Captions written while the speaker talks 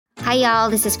Hi, y'all.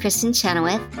 This is Kristen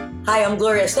Chenoweth. Hi, I'm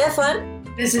Gloria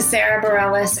Estefan. This is Sarah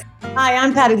Bareilles. Hi,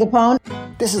 I'm Patti LuPone.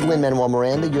 This is Lin-Manuel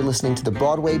Miranda. You're listening to the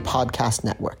Broadway Podcast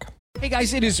Network. Hey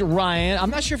guys, it is Ryan. I'm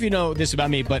not sure if you know this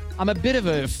about me, but I'm a bit of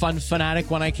a fun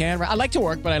fanatic when I can. I like to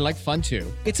work, but I like fun too.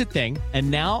 It's a thing. And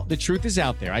now the truth is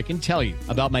out there. I can tell you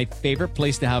about my favorite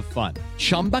place to have fun.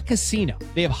 Chumba Casino.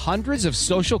 They have hundreds of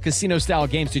social casino style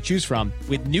games to choose from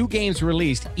with new games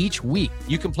released each week.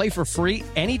 You can play for free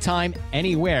anytime,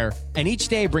 anywhere. And each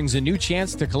day brings a new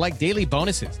chance to collect daily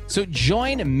bonuses. So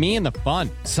join me in the fun.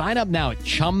 Sign up now at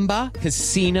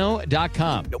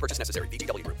ChumbaCasino.com. No purchase necessary.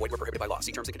 VGW. Void where prohibited by law.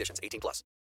 See terms and conditions. 18+.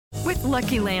 With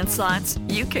Lucky Land Slots,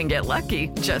 you can get lucky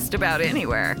just about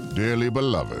anywhere. Dearly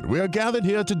beloved, we are gathered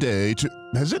here today to...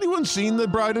 Has anyone seen the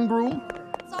bride and groom?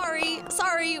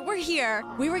 Sorry, we're here.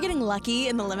 We were getting lucky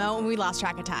in the limo and we lost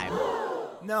track of time.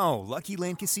 No, Lucky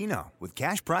Land Casino, with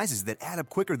cash prizes that add up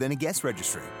quicker than a guest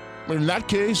registry. In that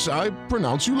case, I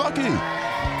pronounce you lucky.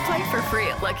 Play for free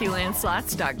at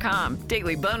LuckyLandSlots.com.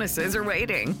 Daily bonuses are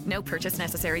waiting. No purchase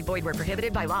necessary. Void where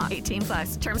prohibited by law.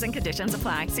 18+. Terms and conditions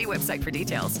apply. See website for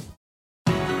details.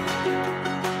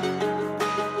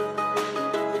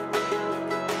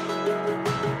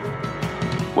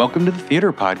 Welcome to the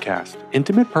Theater Podcast,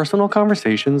 intimate personal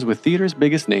conversations with theater's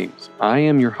biggest names. I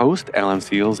am your host, Alan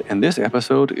Seals, and this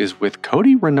episode is with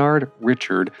Cody Renard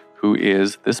Richard, who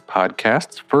is this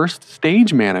podcast's first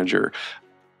stage manager.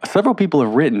 Several people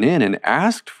have written in and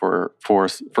asked for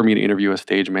me to interview a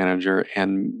stage manager,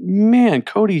 and man,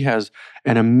 Cody has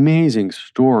an amazing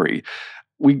story.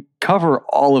 We cover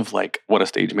all of what a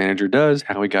stage manager does,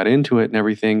 how he got into it and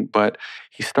everything, but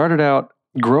he started out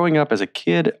growing up as a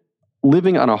kid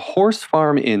living on a horse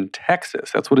farm in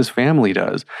Texas. That's what his family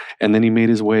does. And then he made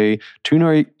his way to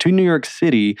New York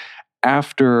City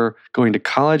after going to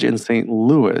college in St.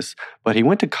 Louis. But he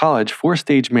went to college for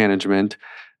stage management,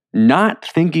 not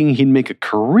thinking he'd make a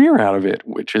career out of it,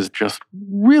 which is just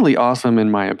really awesome in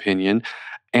my opinion.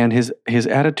 And his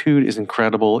attitude is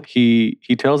incredible. He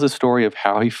tells a story of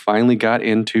how he finally got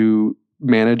into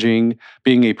managing,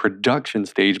 being a production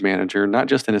stage manager, not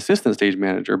just an assistant stage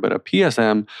manager, but a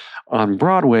PSM on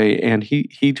Broadway. And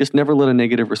he just never let a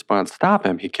negative response stop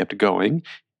him. He kept going.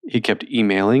 He kept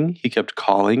emailing. He kept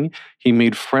calling. He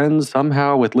made friends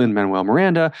somehow with Lin-Manuel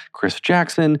Miranda, Chris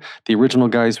Jackson, the original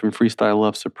guys from Freestyle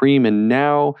Love Supreme. And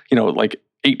now,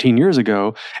 18 years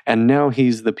ago, and now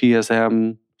he's the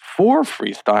PSM for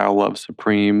Freestyle Love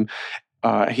Supreme.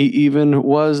 He even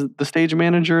was the stage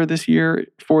manager this year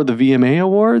for the VMA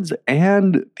Awards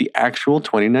and the actual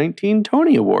 2019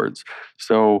 Tony Awards.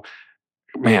 So,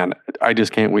 man, I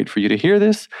just can't wait for you to hear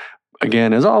this.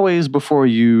 Again, as always, before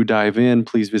you dive in,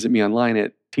 please visit me online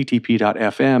at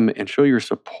ttp.fm and show your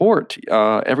support.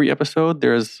 Every episode,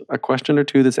 there's a question or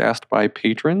two that's asked by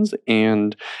patrons,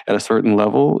 and at a certain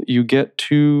level, you get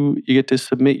to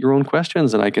submit your own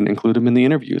questions, and I can include them in the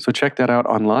interview. So check that out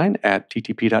online at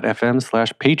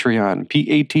ttp.fm/Patreon,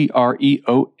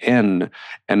 Patreon.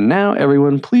 And now,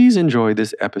 everyone, please enjoy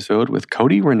this episode with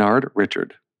Cody Renard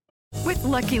Richard. With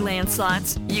Lucky Land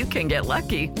Slots, you can get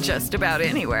lucky just about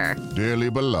anywhere. Dearly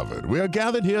beloved, we are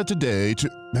gathered here today to...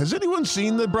 Has anyone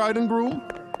seen the bride and groom?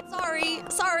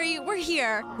 Sorry, we're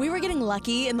here. We were getting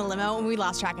lucky in the limo and we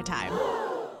lost track of time.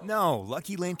 No,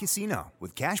 Lucky Land Casino,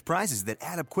 with cash prizes that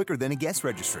add up quicker than a guest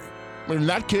registry. In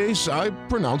that case, I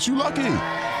pronounce you lucky.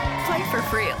 Play for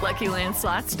free at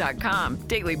LuckyLandSlots.com.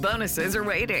 Daily bonuses are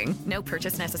waiting. No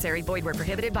purchase necessary. Void where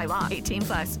prohibited by law.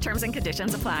 18+. Terms and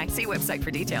conditions apply. See website for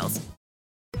details.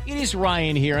 It is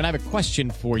Ryan here, and I have a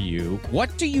question for you.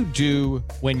 What do you do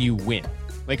when you win?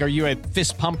 Are you a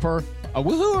fist pumper, a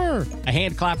woohooer, a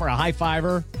hand clapper, a high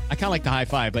fiver? I kind of like the high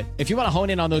five, but if you want to hone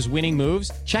in on those winning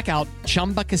moves, check out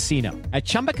Chumba Casino. At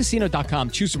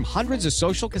ChumbaCasino.com, choose from hundreds of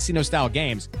social casino style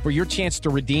games for your chance to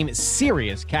redeem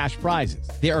serious cash prizes.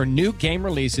 There are new game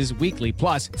releases weekly,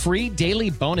 plus free daily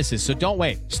bonuses. So don't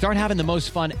wait. Start having the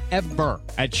most fun ever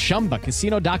at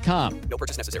ChumbaCasino.com. No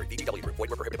purchase necessary. VGW. Void where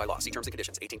prohibited by law. See terms and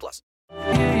conditions. 18+.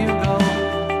 Here you go.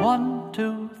 1,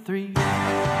 2, 3.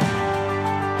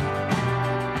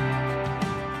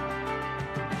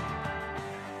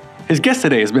 His guest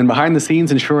today has been behind the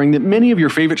scenes ensuring that many of your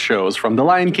favorite shows, from The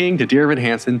Lion King to Dear Evan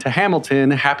Hansen to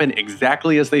Hamilton, happen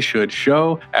exactly as they should,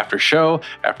 show after show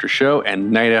after show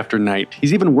and night after night.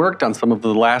 He's even worked on some of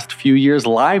the last few years'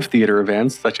 live theater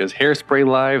events, such as Hairspray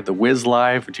Live, The Wiz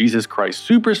Live, Jesus Christ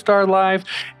Superstar Live,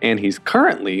 and he's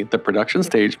currently the production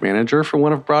stage manager for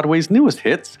one of Broadway's newest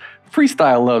hits,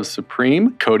 Freestyle Love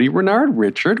Supreme, Cody Renard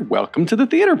Richard, welcome to the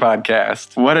Theater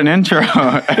Podcast. What an intro.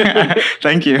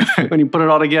 Thank you. When you put it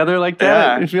all together like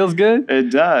that, it feels good?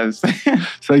 It does.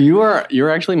 So you're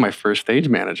actually my first stage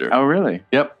manager. Oh, really?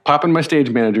 Yep. Popping my stage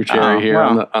manager chair here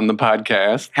on the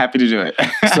podcast. Happy to do it.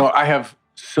 So I have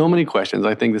so many questions.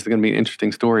 I think this is going to be an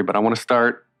interesting story, but I want to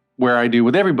start where I do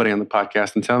with everybody on the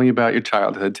podcast and tell me about your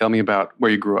childhood. Tell me about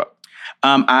where you grew up.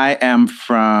 I am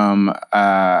from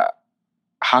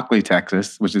Hockley,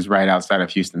 Texas, which is right outside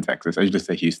of Houston, Texas. I usually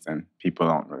say Houston. People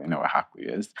don't really know what Hockley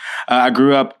is. I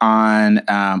grew up on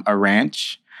a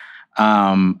ranch.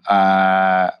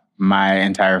 My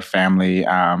entire family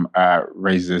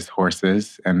raises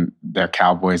horses, and they're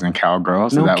cowboys and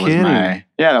cowgirls. So that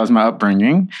was my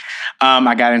upbringing.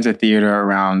 I got into theater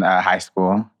around high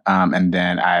school, and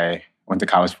then I went to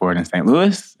College for it in St.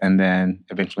 Louis, and then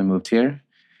eventually moved here.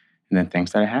 And then things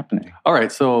started happening. All right,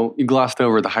 so you glossed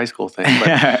over the high school thing.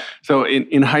 But so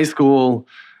in high school,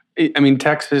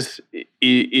 Texas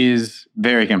is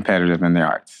very competitive in the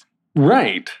arts.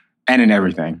 Right. And in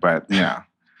everything, but,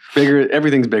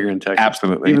 everything's bigger in Texas.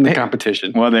 Absolutely. Even the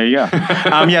competition. Well, there you go.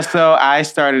 So I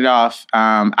started off,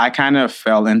 I kind of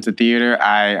fell into theater.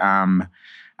 I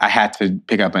had to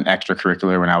pick up an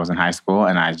extracurricular when I was in high school,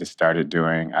 and I just started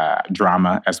doing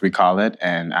drama, as we call it.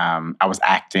 And I was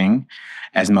acting,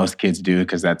 as most kids do,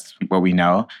 because that's what we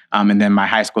know. And then my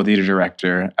high school theater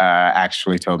director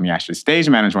actually told me I should stage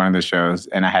manage one of the shows,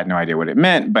 and I had no idea what it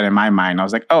meant. But in my mind, I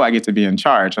was like, oh, I get to be in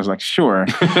charge. I was like, sure.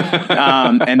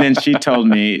 And then she told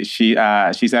me, she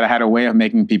said I had a way of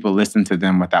making people listen to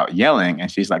them without yelling. And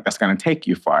she's like, that's going to take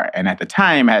you far. And at the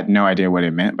time, I had no idea what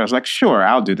it meant. But I was like, sure,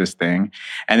 I'll do this thing.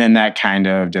 And then that kind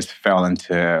of just fell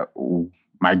into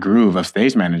my groove of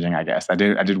stage managing, I guess. I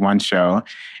did one show,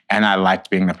 and I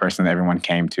liked being the person that everyone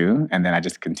came to, and then I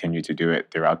just continued to do it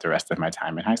throughout the rest of my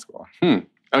time in high school.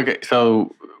 Okay,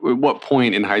 so at what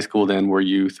point in high school then were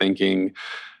you thinking,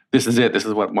 this is it, this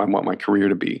is what I want my career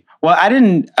to be? Well, I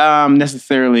didn't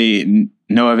necessarily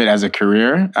know of it as a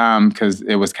career because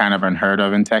it was kind of unheard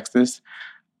of in Texas.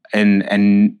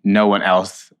 And no one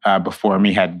else before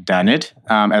me had done it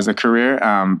as a career,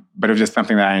 but it was just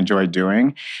something that I enjoyed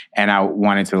doing, and I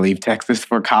wanted to leave Texas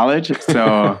for college.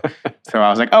 So I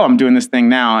was like, oh, I'm doing this thing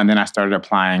now, and then I started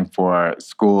applying for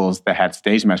schools that had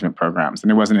stage management programs,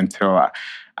 and it wasn't until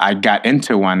I got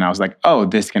into one I was like, oh,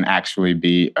 this can actually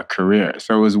be a career.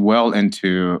 So it was well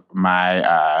into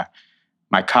my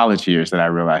my college years that I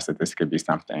realized that this could be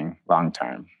something long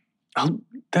term. Oh,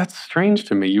 that's strange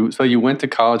to me. So you went to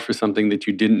college for something that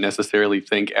you didn't necessarily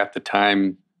think at the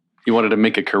time you wanted to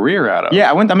make a career out of. Yeah,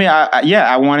 I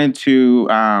wanted to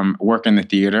work in the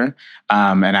theater,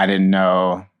 and I didn't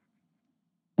know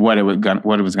what it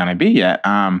was going to be yet.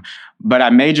 But I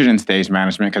majored in stage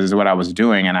management because it's what I was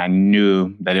doing, and I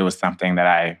knew that it was something that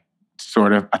I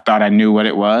thought I knew what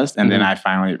it was, and then I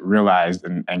finally realized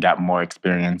and got more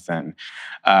experience and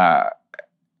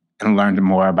learned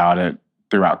more about it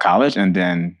throughout college, and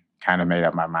then kind of made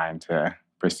up my mind to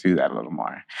pursue that a little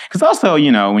more. Because also,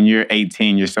 when you're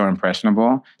 18, you're so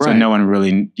impressionable. So Right.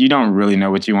 You don't really know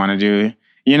what you want to do.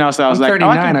 So I was like,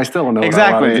 39, I still don't know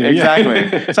exactly, what I want to do.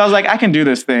 Exactly. So I was like, I can do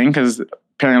this thing because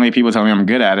apparently people tell me I'm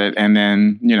good at it. And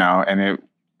then,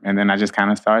 and then I just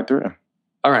kind of saw it through.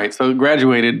 All right. So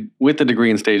graduated with a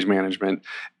degree in stage management.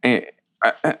 And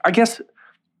I guess,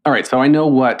 all right. So I know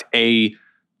what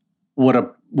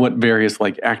various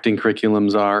like acting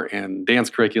curriculums are and dance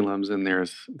curriculums, and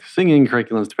there's singing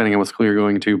curriculums depending on what school you're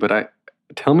going to. But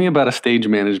tell me about a stage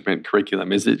management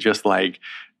curriculum. Is it just like,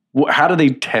 how do they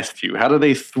test you? How do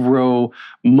they throw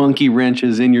monkey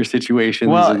wrenches in your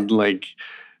situations and like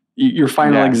your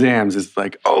final exams? Is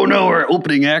like, oh no, our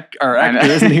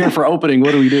actor isn't here for opening.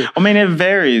 What do we do? I mean, it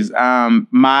varies.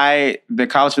 The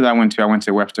college that I went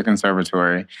to Webster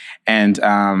Conservatory, and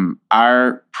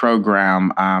our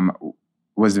program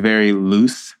was very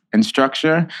loose in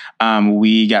structure.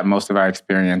 We got most of our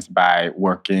experience by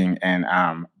working and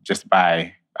just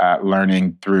by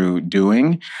learning through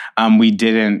doing.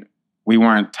 We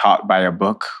weren't taught by a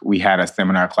book. We had a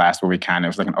seminar class where it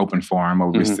was like an open forum where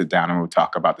we would sit down and we would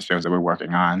talk about the shows that we're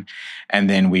working on. And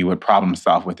then we would problem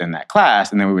solve within that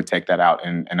class. And then we would take that out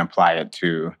and apply it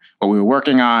to what we were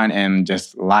working on and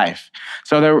just life.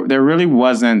 So there really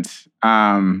wasn't,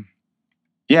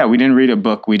 we didn't read a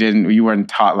book. You weren't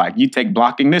taught like, you take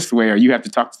blocking this way or you have to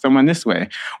talk to someone this way,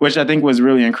 which I think was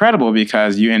really incredible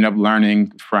because you end up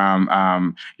learning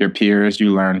from your peers.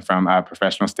 You learn from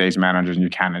professional stage managers, and you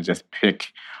kind of just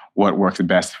pick what works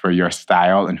best for your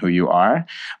style and who you are,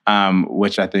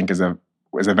 which I think is a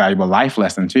valuable life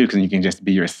lesson too, because you can just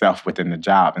be yourself within the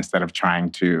job instead of trying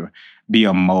to be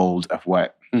a mold of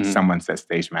what someone said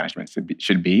stage management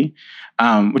should be,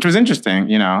 which was interesting.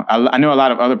 You know, I know a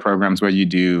lot of other programs where you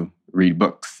do read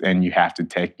books and you have to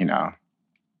take, you know,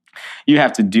 you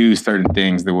have to do certain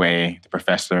things the way the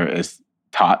professor is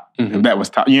taught, that was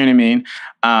taught, you know what I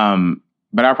mean?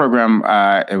 But our program,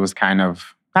 it was kind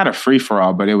of, not a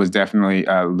free-for-all, but it was definitely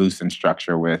loose in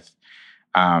structure with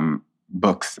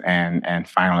books and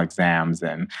final exams.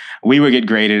 And we would get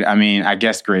graded, I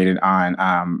guess graded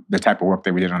on the type of work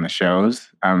that we did on the shows,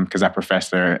 because our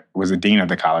professor was the dean of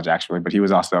the college, actually, but he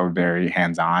was also very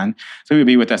hands-on. So he would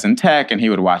be with us in tech, and he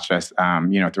would watch us,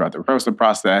 throughout the rehearsal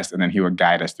process, and then he would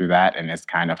guide us through that. And it's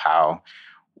kind of how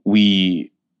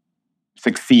we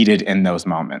succeeded in those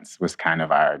moments, was kind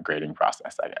of our grading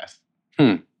process, I guess.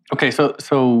 Okay,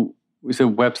 so we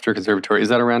said Webster Conservatory. Is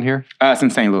that around here? It's in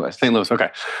St. Louis. St. Louis, okay.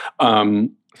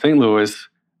 St. Louis,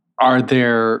 are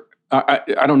there, I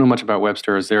don't know much about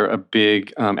Webster. Is there a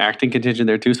big acting contingent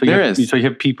there too? So there is. So you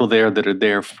have people there that are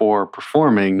there for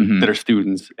performing that are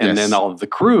students, and then all of the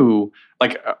crew,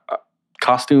 like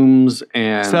costumes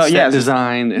and set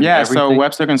design and everything? So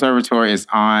Webster Conservatory is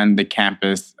on the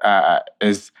campus,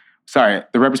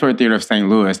 the Repertory Theater of St.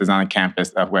 Louis is on the campus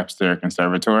of Webster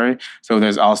Conservatory. So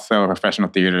there's also a professional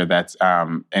theater that's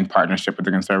in partnership with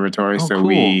the conservatory. Oh, so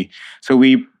cool.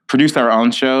 we produce our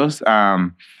own shows. There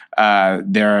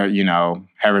are,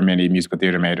 however many musical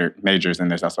theater majors,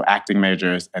 and there's also acting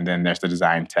majors, and then there's the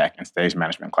design, tech, and stage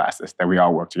management classes that we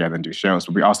all work together and do shows.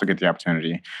 But we also get the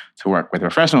opportunity to work with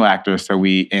professional actors,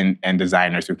 and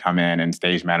designers who come in, and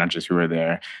stage managers who are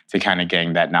there to kind of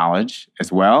gain that knowledge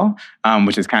as well,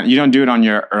 which is you don't do it on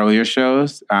your earlier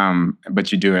shows,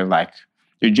 but you do it like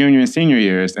your junior and senior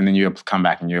years, and then you come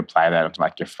back and you apply that to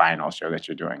like your final show that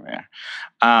you're doing there.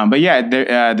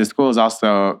 The school is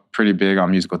also pretty big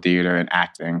on musical theater and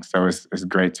acting, so it's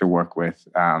great to work with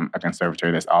a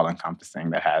conservatory that's all-encompassing,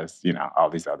 that has,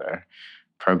 all these other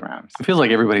programs. It feels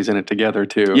like everybody's in it together,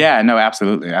 too. Yeah, no,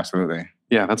 absolutely.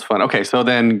 Yeah, that's fun. Okay, so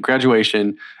then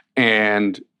graduation,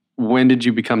 and when did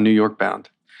you become New York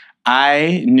bound?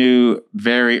 I knew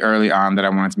very early on that I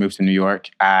wanted to move to New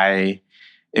York.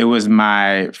 It was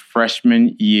my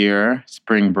freshman year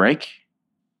spring break.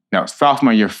 No,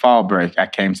 sophomore year fall break, I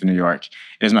came to New York.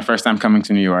 It was my first time coming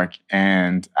to New York,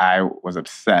 and I was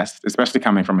obsessed, especially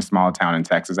coming from a small town in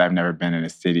Texas. I've never been in a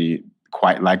city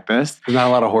quite like this. There's not a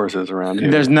lot of horses around here.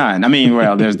 There's none.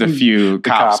 There's the few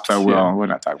cops, but we're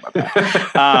not talking about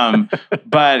that.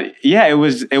 But yeah, it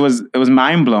was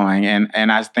mind-blowing,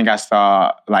 and I think I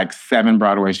saw like 7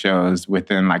 Broadway shows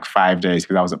within like 5 days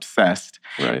because I was obsessed.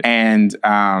 Right. And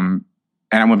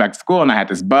I went back to school, and I had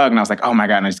this bug, and I was like, oh my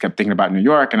God, and I just kept thinking about New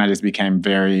York, and I just became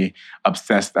very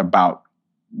obsessed about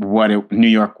what New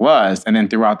York was. And then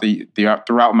throughout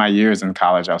my years in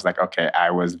college, I was like, okay,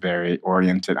 I was very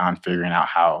oriented on figuring out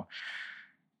how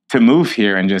to move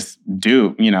here and just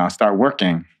start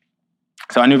working.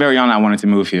 So I knew very young I wanted to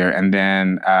move here. And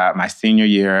then my senior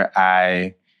year,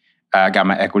 I got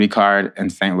my equity card in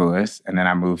St. Louis, and then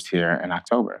I moved here in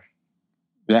October.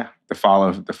 Yeah, the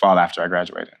fall after I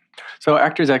graduated. So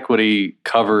Actors Equity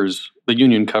the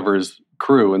union covers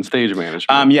crew and stage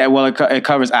management. It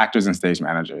covers actors and stage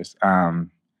managers.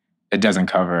 It doesn't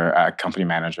cover company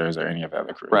managers or any of the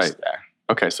other crews. Right. Yeah.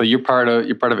 Okay, so you're part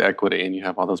of Equity, and you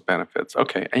have all those benefits.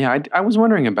 Okay, yeah, I was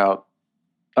wondering about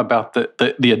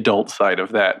the adult side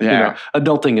of that. Yeah.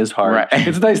 Adulting is hard. Right.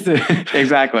 It's nice to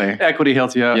exactly. Equity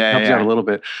helps you out. You out a little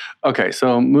bit. Okay,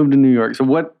 so moved to New York. So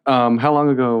what? How long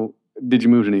ago did you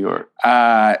move to New York?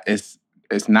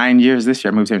 It's 9 years this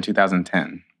year. I moved here in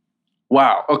 2010.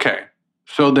 Wow. Okay.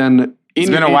 So then it's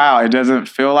been a while. It doesn't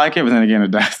feel like it, but then again,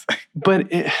 it does.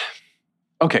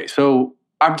 Okay. So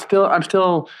I'm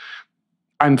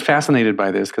fascinated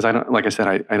by this because I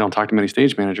don't talk to many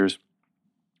stage managers.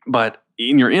 But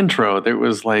in your intro, there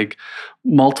was like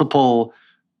multiple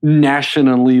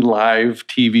nationally live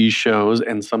TV shows,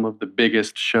 and some of the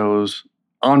biggest shows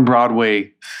on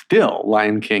Broadway still: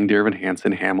 Lion King, Dear Evan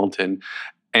Hansen, Hamilton,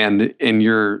 and in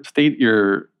your state,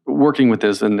 you're working with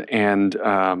this and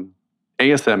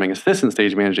ASMing, assistant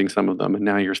stage managing some of them, and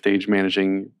now you're stage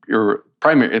managing your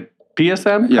primary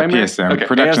PSM? Yeah, primary? PSM, okay.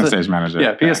 production stage manager.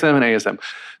 Yeah, PSM and ASM.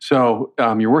 So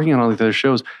you're working on all these other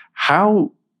shows.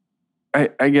 How,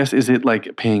 I guess, is it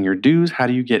like paying your dues? How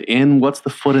do you get in? What's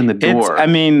the foot in the door?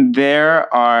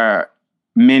 There are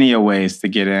many ways to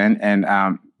get in, and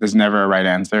there's never a right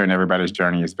answer, and everybody's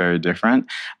journey is very different.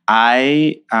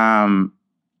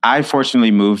 I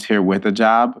fortunately moved here with a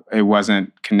job. It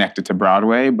wasn't connected to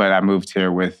Broadway, but I moved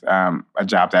here with a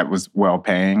job that was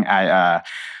well-paying.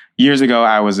 Years ago,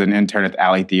 I was an intern at the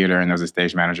Alley Theater, and there was a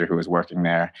stage manager who was working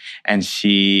there. And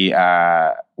she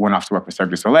went off to work for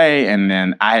Cirque du Soleil, and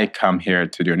then I come here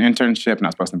to do an internship, and I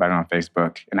was posting about it on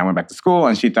Facebook, and I went back to school,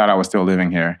 and she thought I was still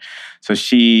living here. So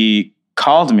she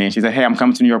called me, and she said, hey, I'm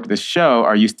coming to New York with this show.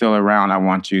 Are you still around? I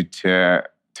want you to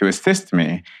assist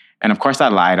me. And of course, I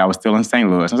lied. I was still in St.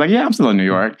 Louis. I was like, yeah, I'm still in New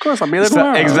York. Of course, I'll be there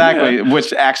tomorrow. Exactly, Yeah.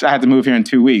 which actually I had to move here in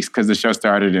 2 weeks because the show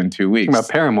started in 2 weeks. About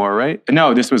Paramore, right?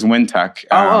 No, this was Wintuck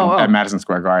at Madison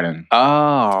Square Garden.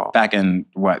 Oh. Back in,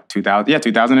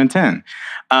 2010.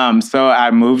 So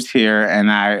I moved here,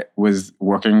 and I was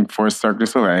working for Cirque du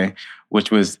Soleil,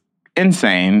 which was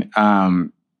insane,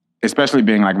 especially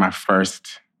being like my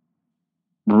first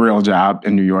real job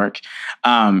in New York.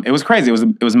 It was crazy.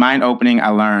 It was mind-opening. I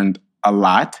learned a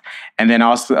lot. And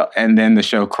then the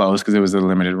show closed because it was a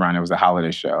limited run. It was a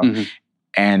holiday show. Mm-hmm.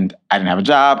 And I didn't have a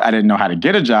job. I didn't know how to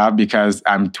get a job because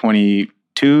I'm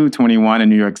 22, 21 in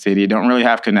New York City. Don't really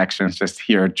have connections, just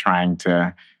here trying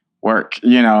to work,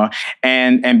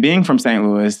 And being from St.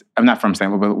 Louis, I'm not from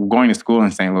St. Louis, but going to school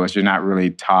in St. Louis, you're not really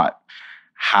taught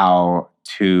how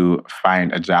to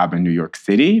find a job in New York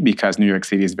City because New York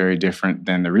City is very different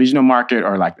than the regional market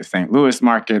or like the St. Louis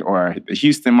market or the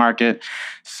Houston market.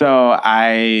 So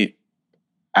I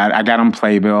got on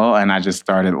Playbill, and I just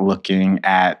started looking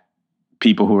at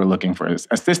people who were looking for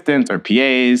assistants or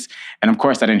PAs. And of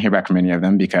course, I didn't hear back from any of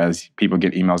them because people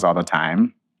get emails all the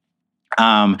time.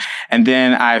 And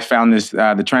then I found this,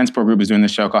 the Transport Group was doing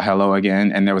this show called Hello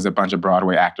Again, and there was a bunch of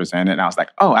Broadway actors in it. And I was like,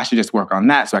 oh, I should just work on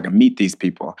that so I can meet these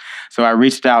people. So I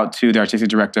reached out to the artistic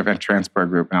director of the Transport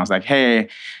Group, and I was like, hey,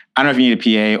 I don't know if you need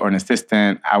a PA or an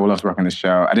assistant. I would love to work on the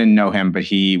show. I didn't know him, but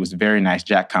he was very nice,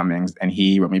 Jack Cummings, and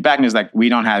he wrote me back and he was like, we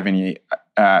don't have any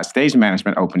stage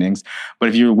management openings, but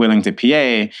if you're willing to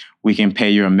PA, we can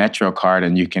pay you a Metro card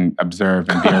and you can observe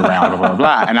and be around, blah, blah,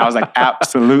 blah. And I was like,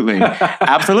 absolutely,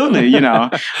 absolutely,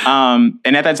 And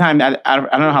at that time, I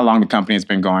don't know how long the company has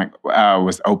been going,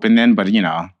 was open then, but,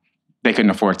 they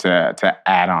couldn't afford to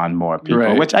add on more people,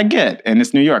 right. Which I get. And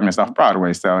it's New York and it's off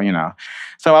Broadway, so,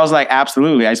 So I was like,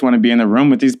 absolutely, I just want to be in the room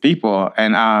with these people.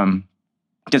 And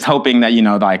just hoping that,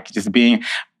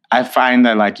 I find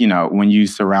that, when you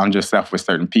surround yourself with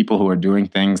certain people who are doing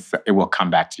things, it will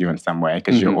come back to you in some way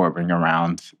because you're orbiting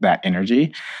around that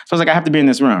energy. So I was like, I have to be in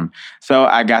this room. So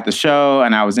I got the show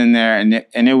and I was in there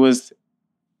and it was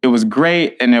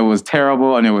great and it was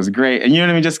terrible and it was great. And you know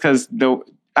what I mean? Just because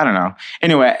I don't know.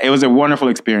 Anyway, it was a wonderful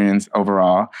experience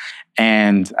overall.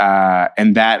 And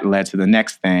that led to the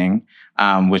next thing,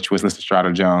 which was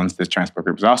Lysistrata Jones, the Transport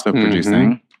Group was also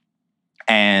producing.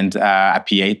 And I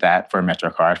PA'd that for a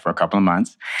MetroCard for a couple of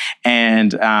months.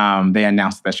 And they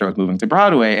announced that show was moving to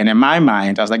Broadway. And in my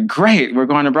mind, I was like, great, we're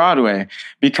going to Broadway.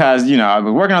 Because, I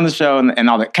was working on the show and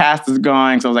all the cast is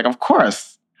going. So I was like, of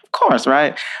course,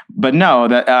 right? But no,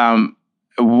 that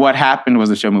what happened was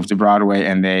the show moved to Broadway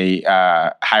and they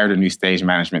hired a new stage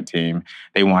management team.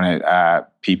 They wanted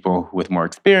people with more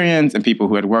experience and people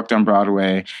who had worked on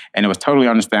Broadway. And it was totally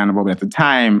understandable. But at the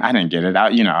time, I didn't get it. I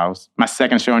was my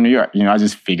second show in New York. I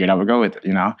just figured I would go with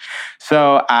it,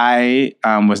 So I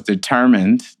was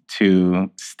determined to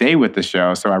stay with the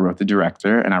show. So I wrote the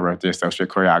director and I wrote the associate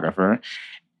choreographer.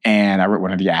 And I wrote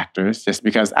one of the actors just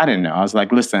because I didn't know. I was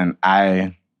like, listen,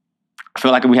 I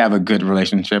feel like we have a good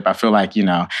relationship. I feel like,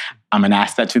 I'm an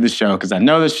asset to the show because I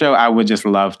know the show. I would just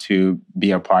love to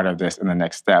be a part of this in the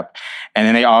next step. And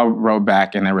then they all wrote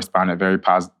back and they responded very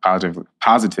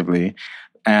positively.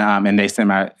 And they sent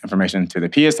my information to the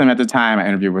PSM at the time. I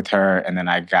interviewed with her and then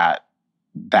I got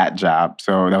that job.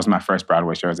 So that was my first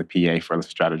Broadway show as a PA for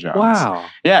Lysistrata Jones. Wow.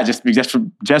 Yeah,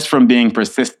 just from being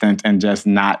persistent and just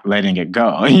not letting it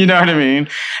go. You know what I mean?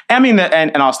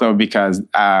 And also because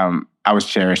I was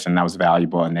cherished and I was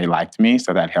valuable and they liked me,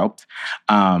 so that helped.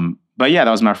 But yeah,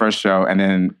 that was my first show. And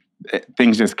then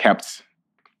things just kept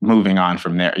moving on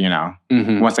from there,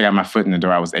 Once I got my foot in the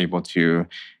door, I was able to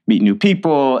meet new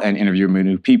people and interview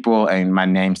new people. And my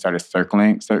name started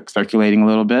circulating a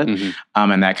little bit.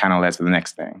 And that kind of led to the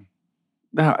next thing.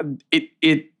 Now,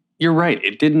 you're right.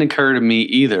 It didn't occur to me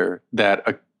either that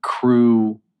a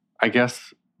crew, I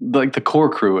guess, like the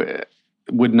core crew,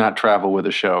 would not travel with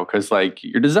a show because, like,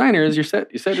 your designers, you said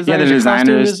designers. Yeah, the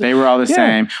designers, they were all the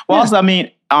same. Well, also,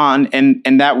 in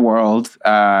that world,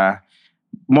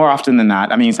 more often than not,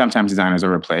 sometimes designers are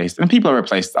replaced, and people are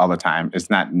replaced all the time. It's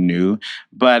not new,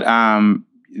 but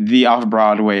the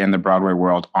off-Broadway and the Broadway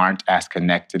world aren't as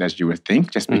connected as you would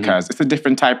think, just because it's a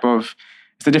different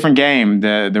game,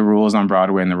 the rules on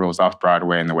Broadway and the rules off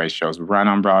Broadway and the way shows run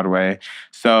on Broadway.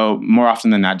 So more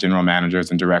often than not, general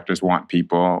managers and directors want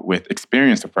people with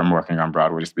experience from working on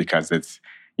Broadway just because it's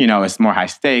more high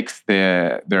stakes.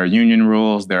 There are union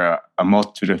rules. There are a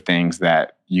multitude of things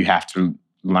that you have to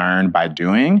learn by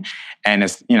doing. And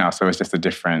it's, so it's just a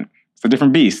different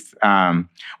beast,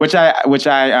 which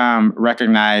I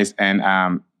recognize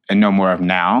and know more of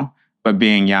now. But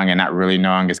being young and not really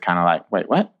knowing is kind of like, wait,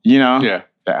 what? Yeah.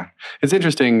 Yeah. It's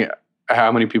interesting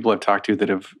how many people I've talked to that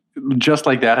have just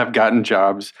like that have gotten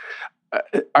jobs,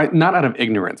 not out of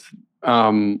ignorance.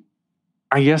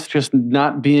 I guess just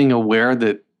not being aware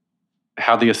that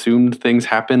how the assumed things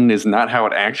happen is not how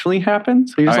it actually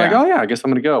happens. So you're just I guess I'm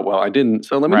going to go. Well, I didn't.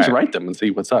 So let me just write them and see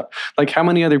what's up. Like how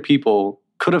many other people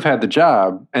could have had the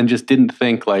job and just didn't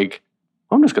think like,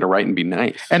 I'm just going to write and be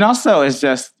nice. And also it's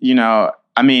just, now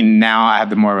I have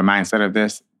the more of a mindset of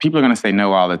this. People are going to say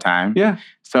no all the time. Yeah.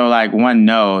 So like one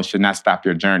no should not stop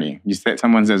your journey.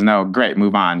 Someone says no, great,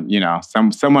 move on.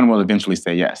 Someone will eventually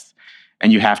say yes.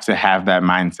 And you have to have that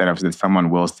mindset of that someone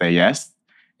will say yes,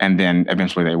 and then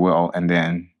eventually they will, and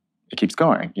then it keeps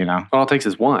going, All it takes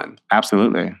is one.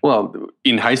 Absolutely. Well,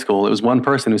 in high school, it was one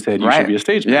person who said you should be a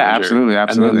stage manager. Yeah, absolutely.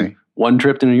 And then one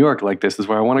trip to New York, like this is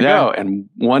where I want to go. And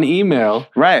one email,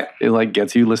 it like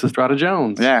gets you Lysistrata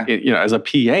Jones. Yeah. As a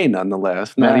PA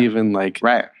nonetheless, not even like,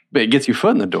 but it gets you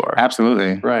foot in the door.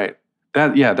 Absolutely. Right.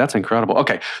 That's incredible.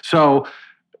 Okay. So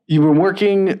you were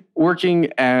working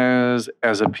as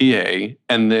a PA,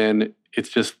 and then it's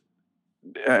just,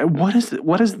 what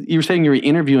is you're saying you were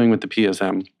interviewing with the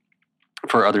PSM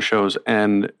for other shows,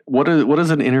 and what is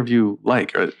an interview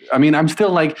like? I'm still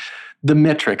like the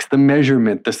metrics, the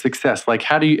measurement, the success. Like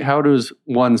how does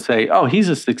one say, oh, he's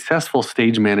a successful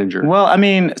stage manager? Well,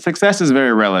 success is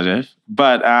very relative,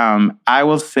 but I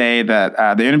will say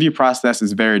that the interview process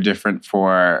is very different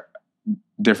for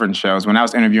different shows. When I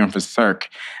was interviewing for Cirque,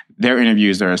 their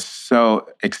interviews are so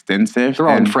extensive. They're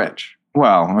all in French.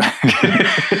 Well,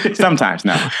 sometimes,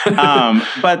 no.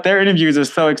 But their interviews are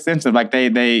so extensive. Like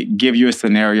they give you a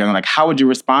scenario and like, how would you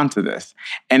respond to this?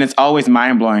 And it's always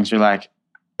mind-blowing. So you're like,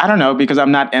 I don't know, because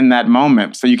I'm not in that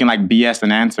moment. So you can like BS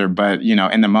an answer, but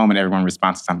in the moment, everyone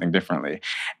responds to something differently.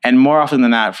 And more often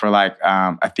than not, for like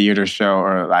a theater show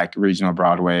or like regional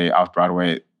Broadway,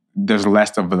 off-Broadway, there's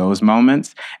less of those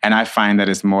moments. And I find that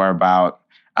it's more about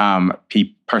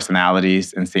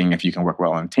personalities and seeing if you can work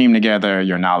well on a team together,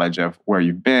 your knowledge of where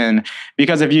you've been.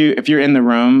 Because if you're in the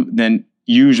room, then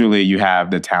usually you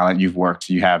have the talent, you've worked,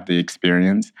 you have the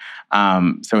experience.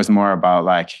 So it's more about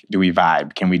like, do we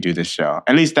vibe? Can we do this show?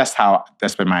 At least that's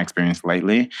been my experience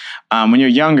lately. When you're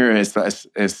younger,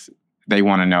 it's they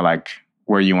want to know like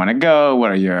where you want to go,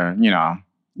 what are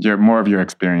your more of your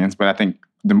experience. But I think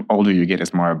the older you get,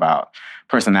 it's more about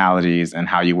personalities and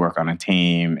how you work on a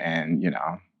team and,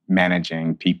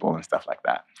 managing people and stuff like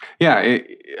that. Yeah,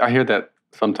 I hear that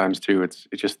sometimes too. It's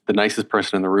just the nicest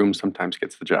person in the room sometimes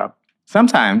gets the job.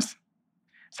 Sometimes.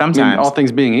 All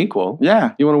things being equal.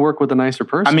 Yeah. You want to work with a nicer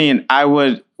person. I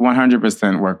would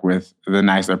 100% work with the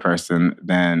nicer person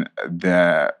than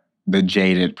the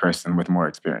jaded person with more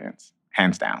experience.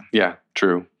 Hands down. Yeah,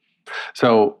 true.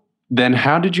 So then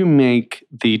how did you make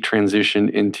the transition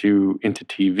into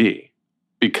TV?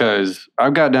 Because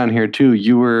I've got down here too,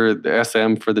 you were the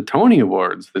SM for the Tony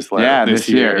Awards this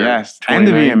year. Yes. And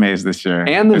the VMAs this year.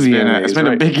 It's been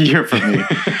a big year for me.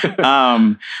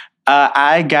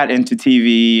 I got into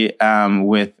TV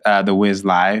with The Wiz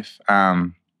Live.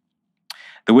 The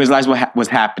Wiz Live was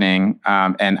happening,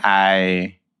 and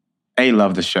I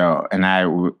loved the show, and I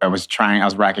was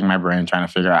racking my brain trying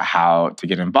to figure out how to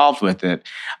get involved with it.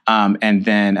 And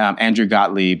then Andrew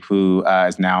Gottlieb, who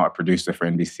is now a producer for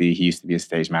NBC, he used to be a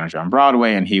stage manager on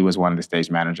Broadway, and he was one of the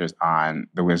stage managers on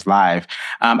The Wiz Live.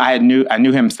 I knew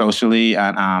him socially,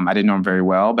 and I didn't know him very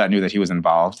well, but I knew that he was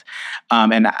involved.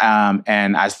 And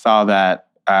I saw that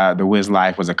The Wiz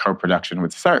Live was a co-production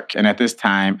with Cirque, and at this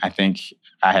time, I think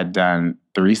I had done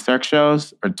 3 Cirque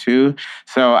shows or 2.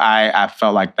 So I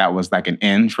felt like that was like an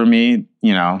in for me.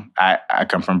 I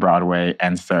come from Broadway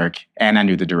and Cirque, and I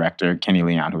knew the director, Kenny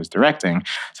Leon, who was directing.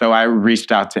 So I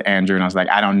reached out to Andrew and I was like,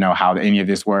 I don't know how any of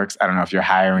this works. I don't know if you're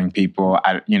hiring people.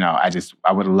 I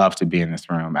would love to be in this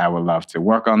room. I would love to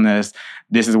work on this.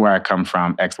 This is where I come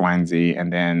from, X, Y, and Z.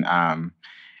 And then,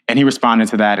 and he responded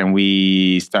to that, and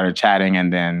we started chatting,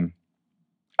 and then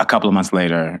a couple of months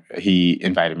later, he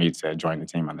invited me to join the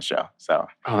team on the show. So,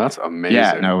 that's amazing.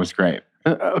 Yeah, no, it was great.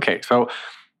 Okay, so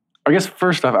I guess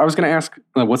first off, I was going to ask,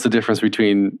 what's the difference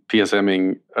between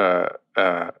PSMing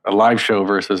a live show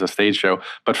versus a stage show?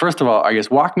 But first of all, I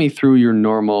guess walk me through your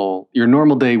normal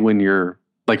day when you're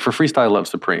like for Freestyle Love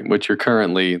Supreme, which you're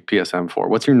currently PSM for.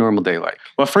 What's your normal day like?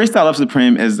 Well, Freestyle Love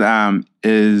Supreme is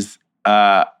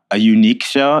a unique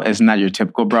show. It's not your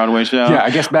typical Broadway show. Yeah, I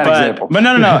guess example. But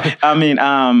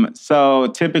no. So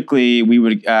typically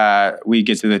we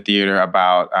get to the theater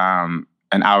about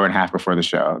an hour and a half before the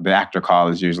show. The actor call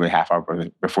is usually half hour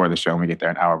before the show, and we get there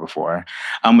an hour before.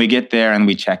 We get there and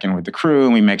we check in with the crew,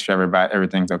 and we make sure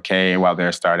everything's okay while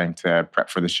they're starting to prep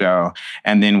for the show.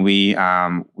 And then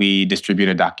we distribute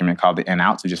a document called the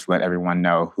in-out to just let everyone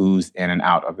know who's in and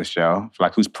out of the show,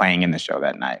 like who's playing in the show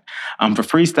that night. For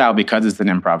freestyle, because it's an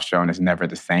improv show and it's never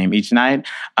the same each night,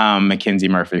 Mackenzie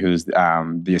Murphy, who's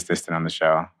the assistant on the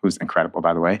show, who's incredible,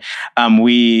 by the way,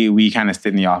 we kind of sit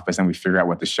in the office and we figure out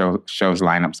what the show's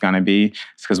lineup's going to be.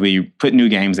 It's because we put new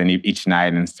games in each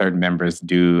night, and certain members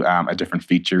do a different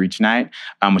feature each night,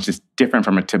 which is different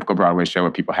from a typical Broadway show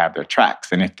where people have their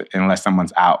tracks. And unless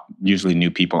someone's out, usually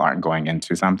new people aren't going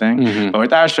into something. Mm-hmm. But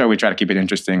with our show, we try to keep it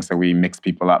interesting, so we mix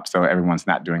people up so everyone's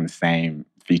not doing the same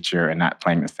feature and not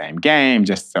playing the same game,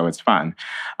 just so it's fun.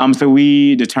 So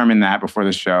we determine that before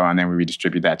the show, and then we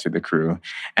redistribute that to the crew.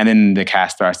 And then the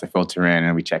cast starts to filter in,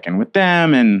 and we check in with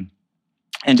them and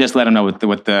just let them know what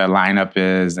the lineup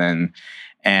is, and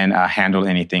handle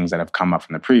any things that have come up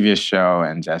from the previous show,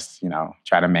 and just,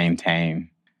 try to maintain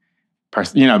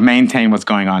what's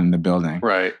going on in the building.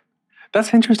 Right.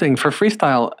 That's interesting. For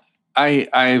freestyle,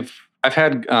 I've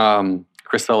had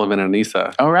Chris Sullivan and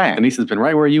Anissa. Oh, right. Anissa's been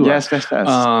right where you are. Yes.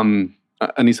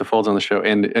 Anissa Folds on the show,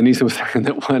 and Anissa was saying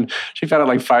that one, she found out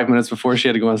like 5 minutes before she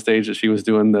had to go on stage that she was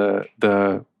doing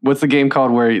the what's the game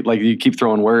called where like you keep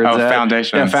throwing words at?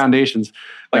 Foundations. Yeah, Foundations.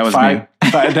 Like that was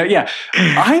five, me. Yeah.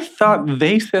 I thought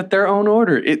they set their own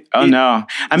order. No.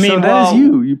 I mean, so that is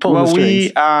you pull the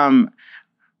strings.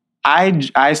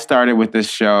 I started with this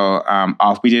show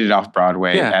we did it off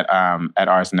Broadway at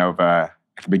Ars Nova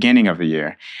at the beginning of the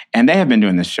year. And they have been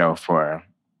doing this show for,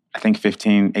 I think,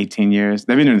 15, 18 years.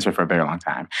 They've been doing this show for a very long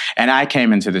time. And I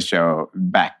came into the show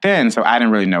back then, so I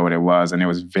didn't really know what it was. And it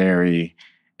was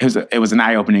it was an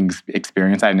eye-opening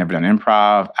experience. I had never done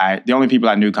improv. The only people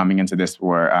I knew coming into this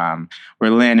were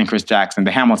Lynn and Chris Jackson,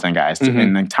 the Hamilton guys,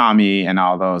 and like Tommy and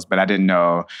all those, but I didn't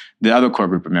know the other core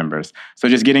group of members. So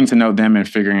just getting to know them and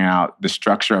figuring out the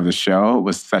structure of the show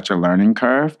was such a learning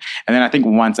curve. And then I think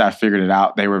once I figured it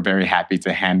out, they were very happy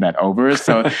to hand that over.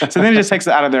 So then it just takes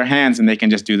it out of their hands, and they can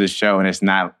just do the show, and it's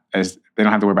not as they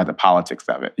don't have to worry about the politics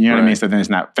of it. You know what I mean? So then it's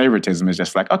not favoritism. It's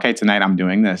just like, okay, tonight I'm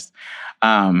doing this.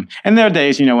 And there are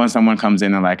days, when someone comes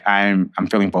in and like, I'm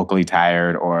feeling vocally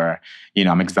tired, or,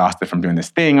 I'm exhausted from doing this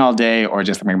thing all day, or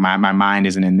just like my mind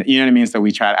isn't in, you know what I mean? So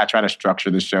I try to structure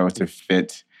the show to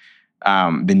fit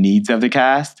the needs of the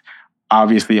cast.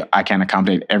 Obviously, I can't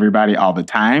accommodate everybody all the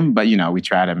time, but, we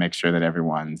try to make sure that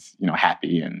everyone's,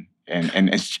 happy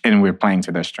and we're playing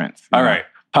to their strengths. All right.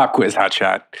 Pop quiz, hot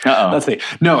shot. Uh-oh. Let's see.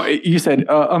 No, you said,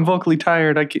 I'm vocally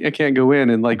tired. I can't go in.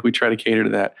 And like, we try to cater to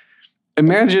that.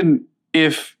 Imagine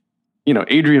if,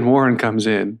 Adrienne Warren comes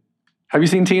in. Have you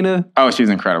seen Tina? Oh, she's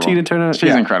incredible. Tina Turner?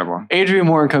 She's incredible. Adrienne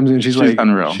Warren comes in. She's like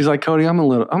unreal. She's like, Cody, I'm a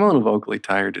little vocally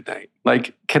tired tonight.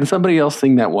 Like, can somebody else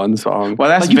sing that one song? Well,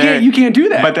 that's like, you can't do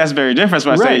that. But that's very different.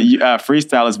 So I say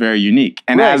freestyle is very unique.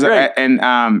 And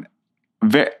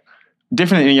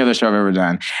different than any other show I've ever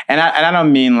done. And I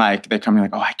don't mean like they're coming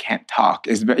like, oh, I can't talk.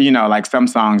 It's, like some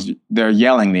songs, they're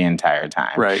yelling the entire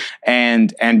time. Right.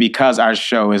 And because our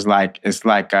show is like, it's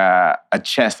like a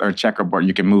chess or checkerboard,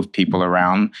 you can move people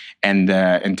around and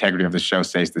the integrity of the show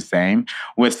stays the same.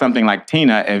 With something like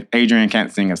Tina, if Adrienne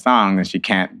can't sing a song, then she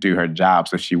can't do her job,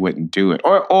 so she wouldn't do it.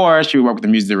 Or she would work with the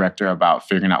music director about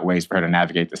figuring out ways for her to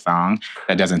navigate the song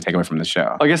that doesn't take away from the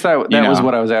show. I guess that was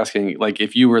what I was asking. Like,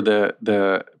 if you were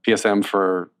the PSM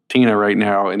for Tina right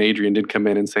now, and Adrienne did come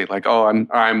in and say like, "Oh,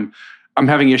 I'm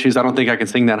having issues. I don't think I can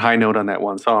sing that high note on that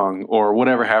one song," or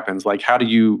whatever happens. Like, how do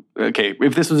you? Okay,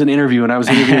 if this was an interview and I was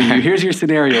interviewing you, here's your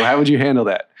scenario. How would you handle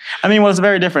that? I mean, well, it's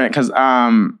very different because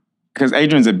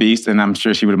Adrienne's a beast, and I'm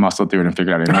sure she would have muscled through it and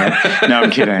figured out anyway. No,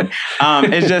 I'm kidding.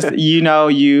 It's just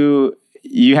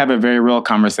you have a very real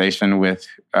conversation with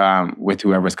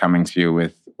whoever's coming to you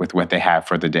with what they have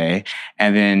for the day.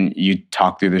 And then you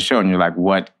talk through the show and you're like,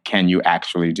 what can you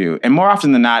actually do? And more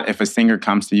often than not, if a singer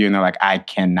comes to you and they're like, I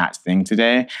cannot sing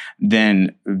today,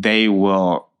 then they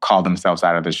will call themselves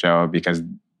out of the show, because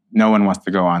no one wants to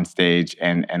go on stage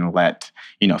and let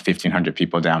 1,500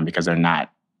 people down because they're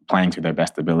not playing to their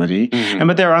best ability. Mm-hmm.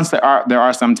 But there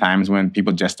are some times when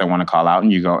people just don't want to call out,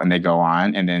 and they go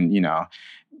on, and then,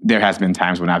 there has been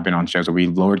times when I've been on shows where we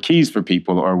lowered keys for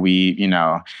people, or we,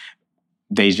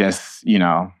 they just,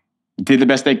 did the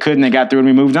best they could and they got through and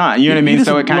we moved on. You know what I mean?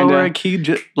 So it kind of lower a key,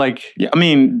 yeah, I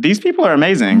mean, these people are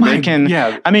amazing. They can.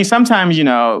 Yeah. I mean, sometimes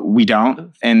we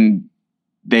don't, and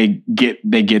they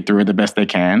get through it the best they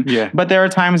can. Yeah. But there are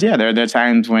times, there are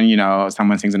times when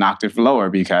someone sings an octave lower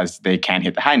because they can't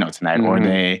hit the high note tonight, or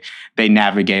they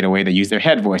navigate away. They use their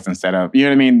head voice instead of, you know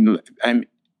what I mean?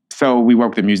 So we work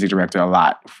with the music director a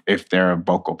lot if there are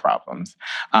vocal problems.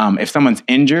 If someone's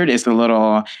injured, it's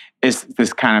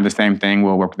this kind of the same thing.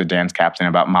 We'll work with the dance captain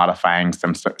about modifying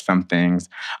some things.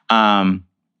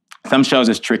 Some shows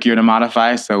it's trickier to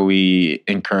modify, so we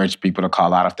encourage people to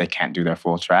call out if they can't do their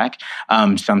full track.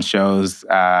 Some shows,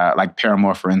 like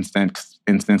Paramore, for instance,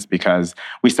 because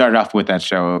we started off with that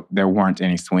show, there weren't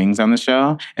any swings on the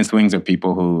show, and swings are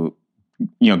people who,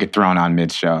 get thrown on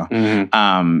mid-show,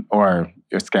 or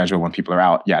your schedule when people are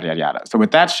out, yada, yada, yada. So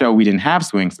with that show, we didn't have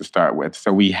swings to start with,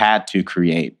 so we had to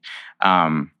create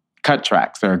cut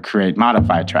tracks or create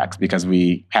modified tracks because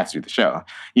we had to do the show.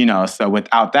 So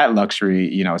without that luxury,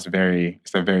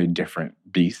 it's a very different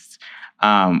beast.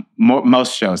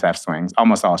 Most shows have swings.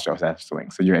 Almost all shows have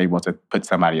swings. So you're able to put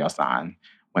somebody else on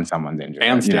when someone's injured.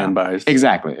 And standbys.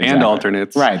 Exactly. And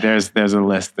alternates. Right. There's a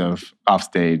list of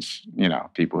offstage,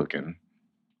 people who can.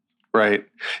 Right.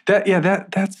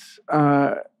 That's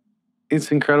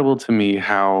it's incredible to me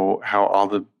how all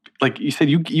the, like you said,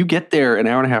 you get there an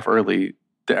hour and a half early.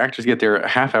 The actors get there a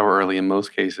half hour early in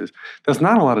most cases. That's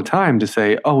not a lot of time to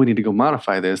say, oh, we need to go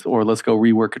modify this, or let's go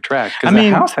rework a track. Because the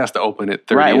house has to open at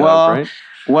 30 right. right?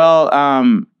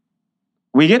 Well,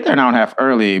 we get there an hour and a half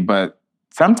early, but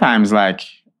sometimes, like,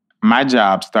 my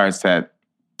job starts at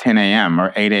 10 a.m.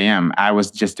 or 8 a.m. I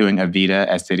was just doing Evita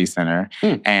at City Center,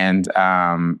 and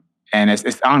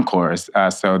it's encores,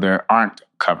 so there aren't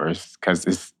covers because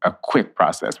it's a quick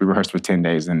process. We rehearsed for 10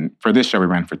 days, and for this show, we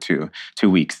ran for two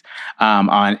weeks. On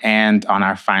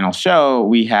our final show,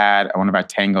 we had one of our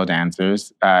tango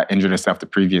dancers injured herself the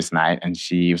previous night, and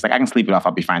she was like, I can sleep it off,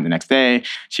 I'll be fine the next day.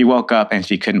 She woke up and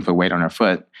she couldn't put weight on her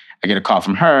foot. I get a call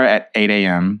from her at 8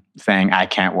 a.m. saying, I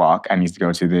can't walk. I need to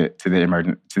go to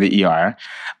the ER.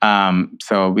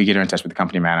 So we get her in touch with the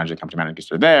company manager. The company manager gets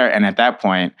her there, and at that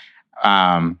point,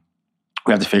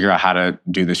 we have to figure out how to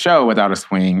do the show without a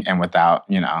swing and without,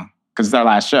 because it's our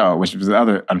last show, which was the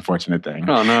other unfortunate thing.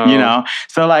 Oh, no.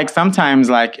 So, like, sometimes,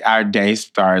 like, our day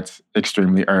starts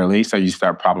extremely early. So you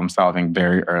start problem solving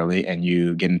very early and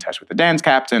you get in touch with the dance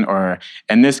captain, or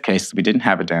in this case, we didn't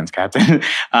have a dance captain.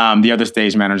 The other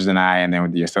stage managers and I, and then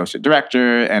with the associate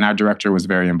director, and our director was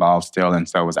very involved still, and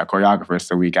so was our choreographer.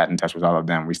 So we got in touch with all of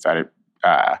them. We started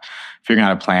figuring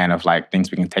out a plan of, like, things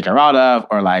we can take her out of,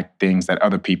 or, like, things that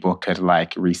other people could,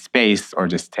 like, respace or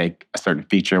just take a certain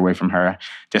feature away from her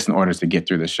just in order to get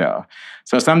through the show.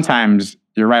 So sometimes,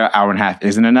 you're right, an hour and a half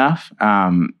isn't enough.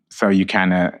 So you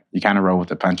kind of roll with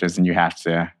the punches, and you have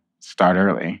to start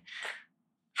early.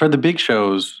 For the big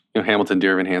shows, Hamilton,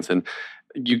 Dear Evan Hansen,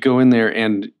 you go in there,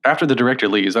 and after the director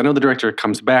leaves, I know the director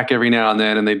comes back every now and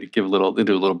then, and they do a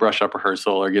little brush up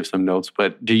rehearsal or give some notes.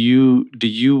 But do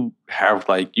you have,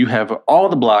 like, you have all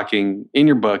the blocking in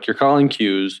your book? You're calling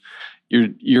cues.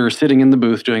 You're sitting in the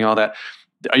booth doing all that.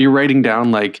 Are you writing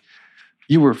down, like,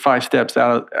 you were 5 steps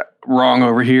out wrong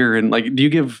over here, and, like, do you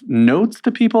give notes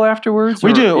to people afterwards?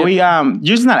 We do. We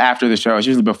usually not after the show. It's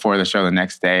usually before the show the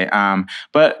next day.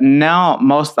 But now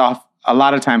a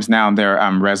lot of times now, there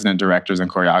are resident directors and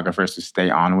choreographers who stay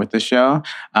on with the show.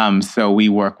 So we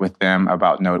work with them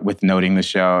about noting the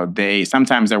show.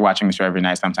 Sometimes they're watching the show every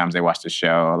night. Sometimes they watch the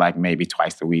show, like, maybe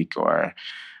twice a week or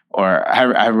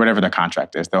whatever their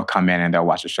contract is. They'll come in and they'll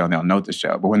watch the show and they'll note the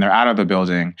show. But when they're out of the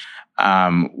building,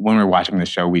 when we're watching the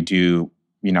show, we do,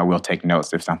 we'll take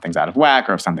notes if something's out of whack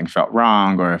or if something felt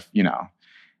wrong or if,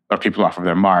 or people off of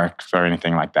their marks or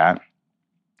anything like that.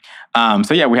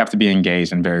 So yeah, we have to be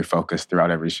engaged and very focused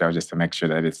throughout every show just to make sure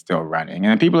that it's still running.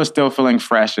 And people are still feeling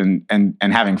fresh and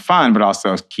having fun, but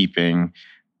also keeping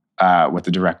what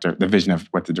the vision of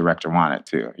what the director wanted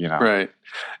to, Right.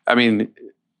 I mean,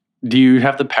 do you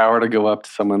have the power to go up to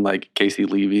someone like Casey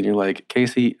Levy and you're like,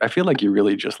 Casey, I feel like you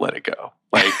really just let it go.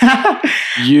 Like,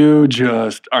 you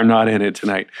just are not in it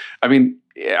tonight. I mean,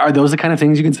 are those the kind of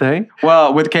things you can say?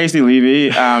 Well, with Casey Levy,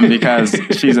 because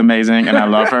she's amazing and I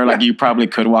love her, like, you probably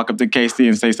could walk up to Casey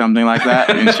and say something like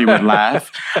that and she would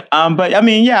laugh. But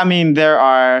there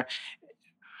are,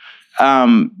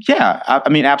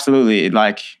 absolutely.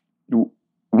 Like,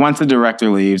 once the director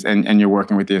leaves and you're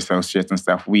working with the associates and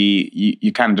stuff,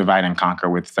 you kind of divide and conquer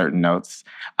with certain notes.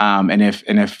 And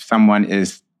if someone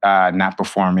is not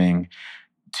performing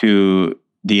to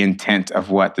the intent of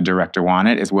what the director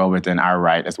wanted, is well within our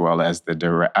right, as well as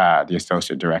the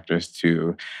associate directors,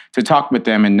 to talk with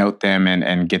them and note them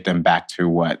and get them back to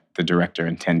what the director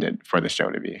intended for the show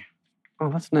to be. Oh,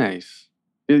 that's nice.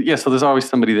 Yeah, so there's always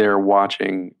somebody there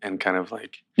watching and kind of,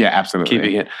 like, yeah, absolutely,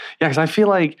 keeping it. Yeah, because I feel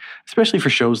like, especially for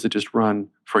shows that just run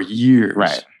for years,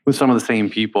 right, with some of the same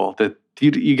people, that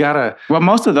you gotta. Well,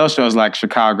 most of those shows, like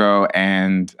Chicago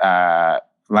and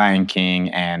Lion King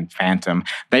and Phantom,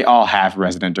 they all have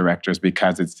resident directors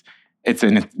because it's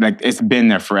been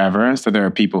there forever. So there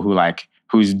are people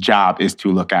whose job is to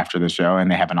look after the show,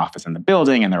 and they have an office in the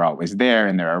building, and they're always there,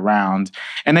 and they're around.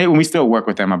 And we still work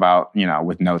with them about,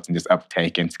 with notes and just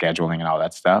uptake and scheduling and all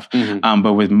that stuff. Mm-hmm.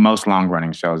 But with most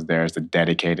long-running shows, there's a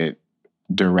dedicated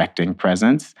directing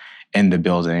presence in the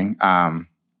building,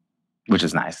 which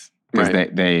is nice because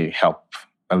they help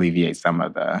alleviate some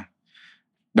of the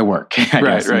work, I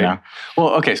guess. Right.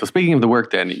 Well, okay, so speaking of the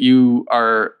work then, you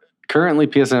are currently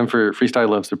PSM for Freestyle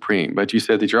Love Supreme, but you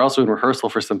said that you're also in rehearsal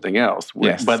for something else.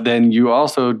 Yes. But then you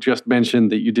also just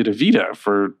mentioned that you did Evita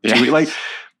for 2 weeks. Like,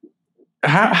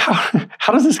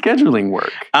 how does the scheduling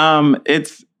work?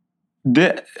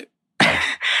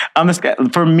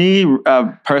 For me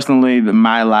personally,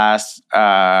 my last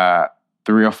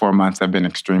 3 or 4 months have been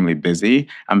extremely busy.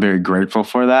 I'm very grateful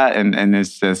for that, and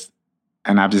it's just,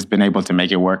 and I've just been able to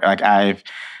make it work. Like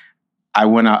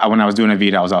when I was doing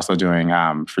Evita, I was also doing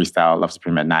Freestyle Love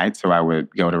Supreme at night. So I would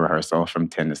go to rehearsal from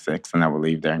 10 to 6, and I would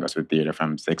leave there and go to the theater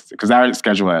from 6. Because our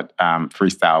schedule at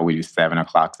Freestyle, we do 7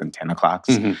 o'clocks and 10 o'clocks,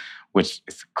 which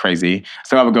is crazy.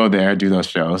 So I would go there, do those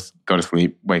shows, go to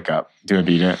sleep, wake up, do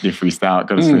Evita, do Freestyle,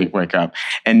 go to sleep, wake up.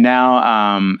 And now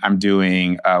I'm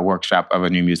doing a workshop of a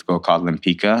new musical called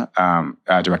Limpika,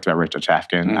 directed by Rachel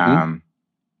Chafkin.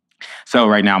 So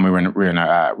right now we're in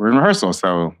rehearsal,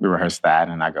 so we rehearse that,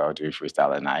 and I go do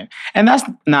Freestyle at night, and that's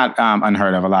not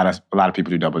unheard of. A lot of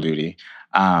people do double duty.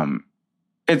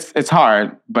 It's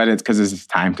hard, but it's because it's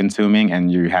time consuming,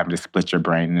 and you have to split your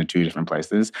brain into 2 different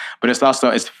places. But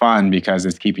it's fun because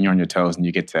it's keeping you on your toes, and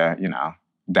you get to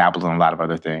dabble in a lot of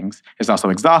other things. It's also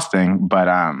exhausting, but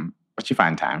you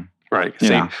find time. Right.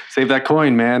 Save that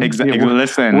coin, man. Exactly.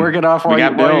 Listen, work it off while we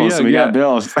got bills. We got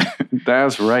bills.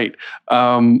 That's right.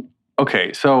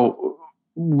 Okay, so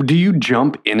do you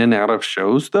jump in and out of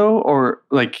shows though, or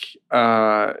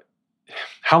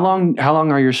how long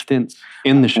are your stints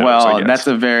in the shows? Well, that's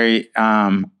a very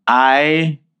right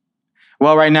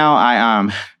now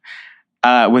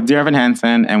I with Dear Evan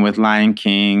Hansen and with Lion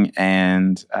King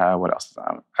and what else?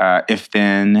 If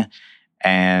Then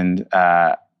and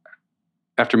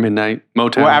After Midnight,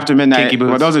 Motown. Well, After Midnight. Kinky Boots,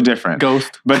 well, those are different.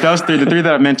 Ghost. But those three, the 3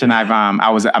 that I mentioned, I'm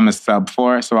a sub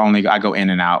for. So I go in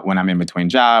and out when I'm in between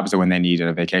jobs or when they need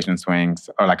a vacation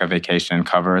swings or like a vacation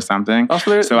cover or something. Oh,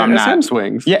 so I'm not SM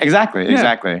swings. Yeah, exactly.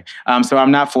 So I'm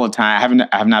not full time.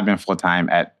 I have not been full time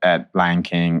at Lion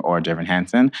King or Dear Evan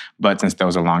Hansen. But since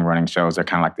those are long running shows, they're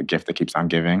kind of like the gift that keeps on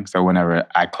giving. So whenever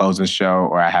I close a show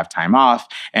or I have time off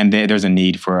and there's a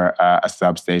need for a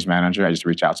sub stage manager, I just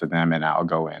reach out to them and I'll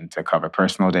go in to cover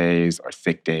personal days or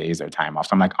sick days or time off.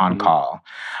 So I'm like on call,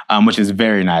 which is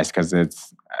very nice because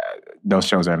those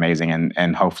shows are amazing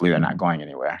and hopefully they're not going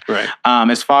anywhere. Right.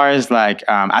 As far as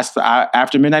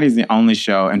After Midnight is the only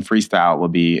show, and Freestyle will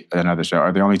be another show,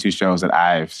 or the only 2 shows that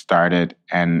I've started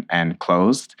and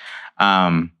closed.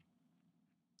 Motown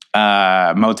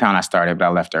I started, but I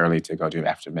left early to go do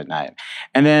After Midnight.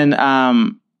 And then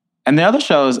and the other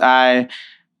shows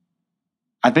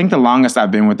I think the longest I've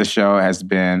been with the show has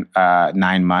been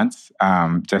 9 months,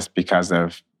 just because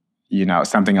of,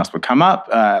 something else would come up.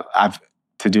 I've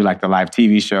to do like the live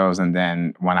TV shows, and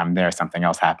then when I'm there, something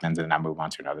else happens, and I move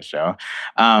on to another show.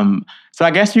 So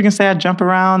I guess you can say I jump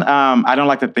around. I don't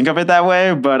like to think of it that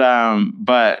way, but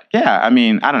yeah, I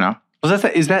mean, I don't know. Well,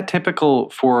 is that typical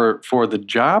for the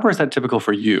job, or is that typical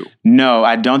for you? No,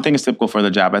 I don't think it's typical for the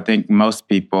job. I think most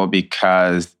people,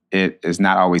 because it is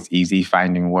not always easy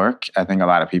finding work. I think a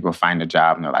lot of people find a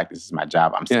job and they're like, this is my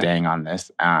job. I'm staying on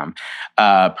this.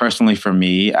 Personally, for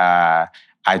me,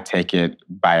 I take it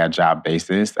by a job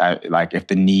basis. If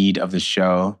the need of the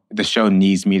show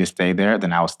needs me to stay there,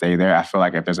 then I will stay there. I feel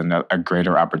like if there's a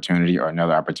greater opportunity or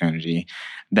another opportunity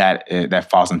that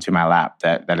falls into my lap,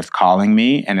 that is calling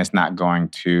me and it's not going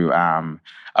to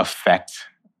affect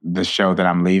the show that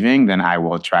I'm leaving, then I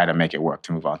will try to make it work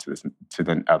to move on to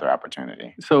the other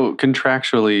opportunity. So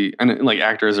contractually, and like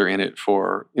actors are in it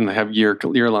for, have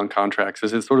year-long contracts.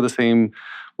 Is it sort of the same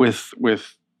with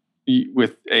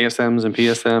ASMs and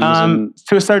PSMs?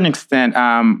 To a certain extent,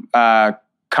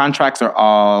 contracts are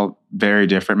all very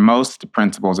different. Most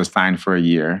principals are signed for a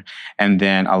year, and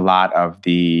then a lot of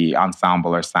the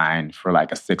ensemble are signed for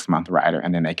like a 6-month rider,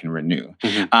 and then they can renew.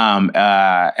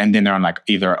 And then they're on like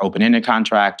either an open-ended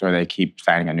contract or they keep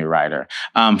signing a new rider.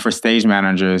 For stage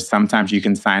managers, sometimes you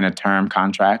can sign a term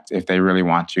contract. If they really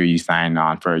want you sign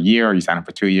on for a year or you sign on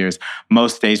for 2 years.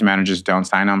 Most stage managers don't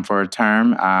sign on for a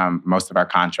term. Most of our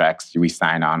contracts, we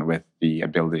sign on with the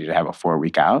ability to have a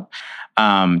 4-week out,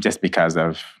 just because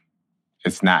of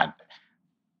it's not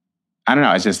I don't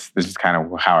know. It's just kind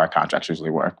of how our contracts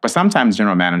usually work. But sometimes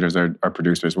general managers or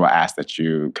producers will ask that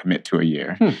you commit to a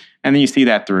year. And then you see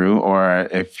that through. Or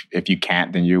if you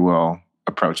can't, then you will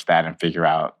approach that and figure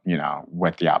out,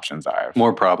 what the options are.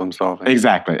 More problem solving.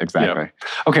 Exactly. Yep.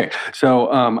 Okay.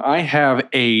 So I have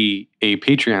a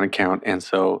Patreon account. And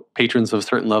so patrons of a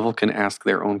certain level can ask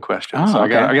their own questions. Oh, so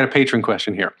okay. I got a patron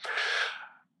question here.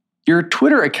 Your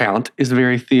Twitter account is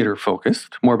very theater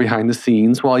focused, more behind the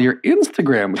scenes, while your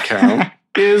Instagram account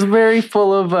is very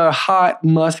full of hot,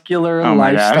 muscular,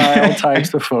 lifestyle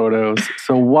types of photos.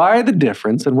 So why the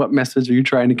difference, and what message are you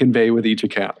trying to convey with each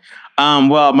account?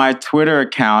 Well, my Twitter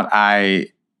account, I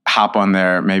hop on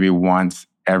there maybe once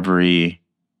every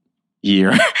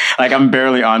year. Like, I'm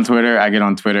barely on Twitter. I get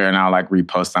on Twitter and I'll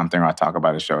repost something or I'll talk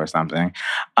about a show or something.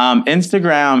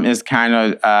 Instagram is kind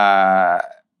of...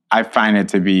 I find it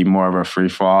to be more of a free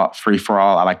for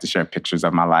all. I like to share pictures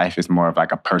of my life. It's more of a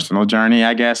personal journey,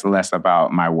 I guess, less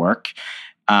about my work.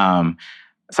 I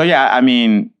don't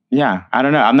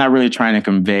know. I'm not really trying to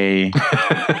convey.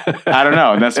 I don't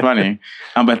know. That's funny.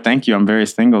 But thank you. I'm very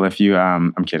single. If you,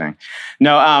 I'm kidding.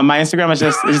 No, my Instagram is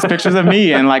just pictures of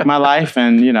me and my life,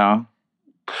 and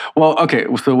Well, okay.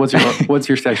 So what's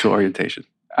your sexual orientation?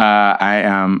 I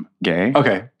am gay.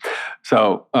 Okay.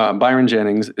 So Byron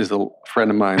Jennings is a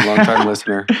friend of mine, longtime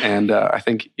listener, and I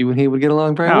think you and he would get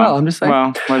along very well. I'm just saying.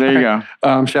 Well, there you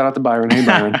go. Shout out to Byron. Hey,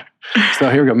 Byron. So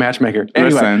here we go, matchmaker.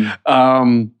 Anyway,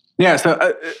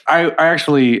 so I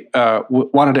actually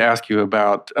wanted to ask you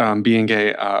about being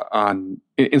gay on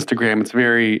Instagram. It's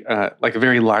very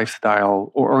very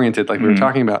lifestyle oriented, like we were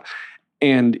talking about.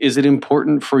 And is it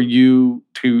important for you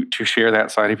to share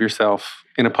that side of yourself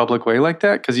in a public way like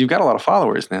that? Because you've got a lot of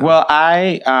followers now. Well,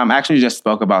 I actually just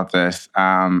spoke about this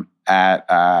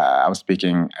I was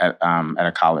speaking at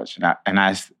a college, and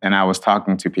I was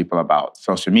talking to people about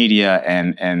social media,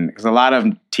 and because a lot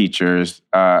of teachers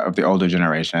of the older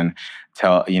generation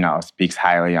speaks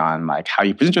highly on how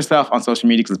you present yourself on social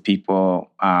media, because people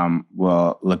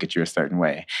will look at you a certain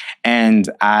way. And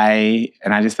I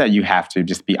just said, you have to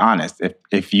just be honest.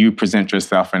 If you present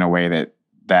yourself in a way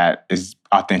that is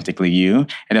authentically you,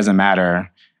 it doesn't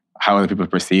matter how other people are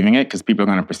perceiving it, because people are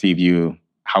going to perceive you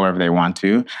however they want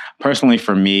to. Personally,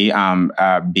 for me,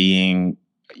 being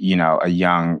a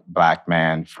young Black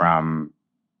man from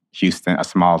Houston, a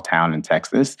small town in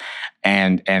Texas,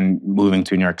 and moving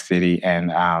to New York City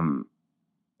and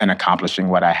accomplishing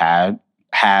what I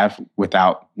have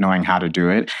without knowing how to do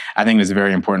it, I think it's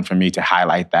very important for me to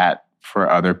highlight that for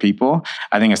other people.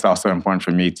 I think it's also important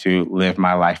for me to live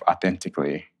my life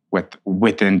authentically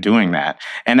within doing that.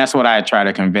 And that's what I try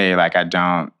to convey. I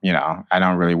don't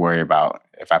really worry about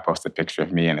if I post a picture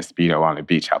of me in a Speedo on the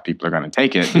beach, how people are going to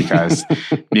take it,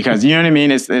 because you know what I mean?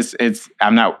 It's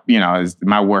I'm not,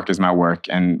 my work is my work,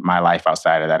 and my life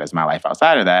outside of that is my life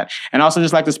outside of that. And also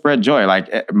just like to spread joy.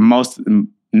 Most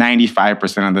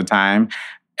 95% of the time,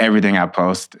 everything I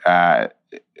post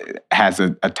has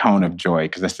a tone of joy,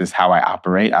 because that's just how I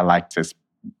operate. I like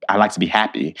to be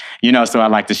happy, so I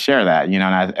like to share that,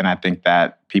 and I think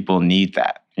that people need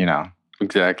that,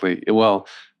 Exactly. Well,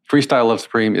 Freestyle Love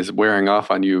Supreme is wearing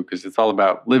off on you, because it's all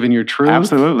about living your truth.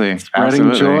 Absolutely.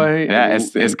 Spreading joy. Yeah,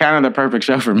 it's kind of the perfect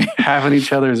show for me. Having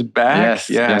each other's back.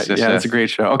 Yes. It's a great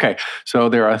show. Okay, so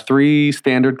there are 3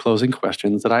 standard closing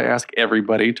questions that I ask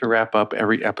everybody to wrap up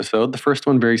every episode. The first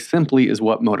one, very simply, is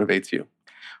what motivates you?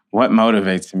 What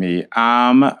motivates me?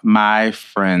 My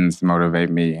friends motivate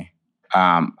me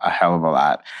a hell of a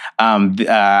lot.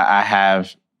 I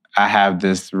have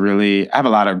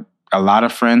a lot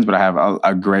of friends, but I have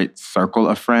a great circle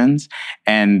of friends,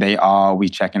 and we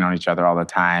check in on each other all the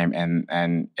time.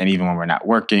 And even when we're not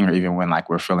working, or even when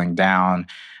we're feeling down,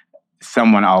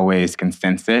 someone always can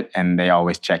sense it, and they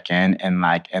always check in, and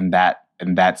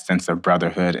that sense of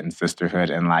brotherhood and sisterhood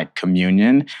and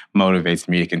communion motivates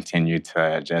me to continue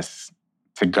to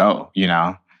go,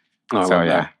 Oh, so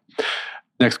yeah.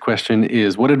 Next question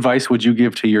is, what advice would you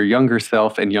give to your younger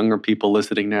self and younger people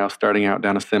listening now, starting out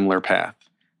down a similar path?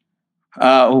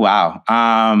 Wow.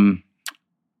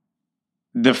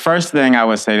 The first thing I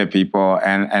would say to people,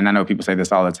 and I know people say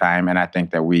this all the time, and I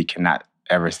think that we cannot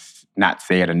ever not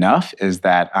say it enough, is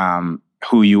that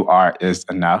who you are is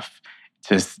enough.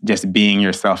 Just being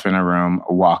yourself in a room,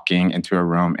 walking into a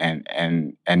room,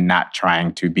 and not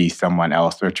trying to be someone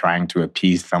else or trying to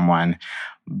appease someone,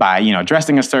 by,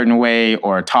 dressing a certain way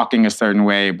or talking a certain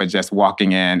way, but just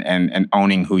walking in and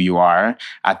owning who you are.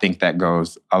 I think that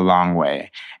goes a long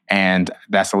way. And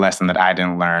that's a lesson that I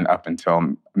didn't learn up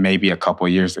until maybe a couple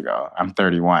of years ago. I'm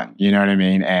 31, you know what I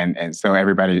mean? And so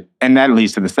and that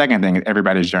leads to the second thing,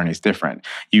 everybody's journey is different.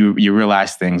 You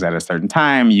realize things at a certain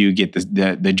time, you get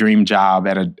the dream job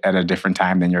at a different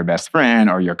time than your best friend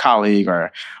or your colleague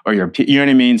or your, you know what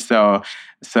I mean? So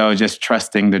just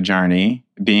trusting the journey,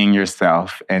 being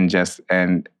yourself, and just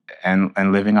and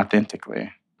living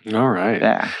authentically. All right.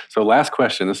 Yeah. So last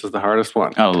question. This is the hardest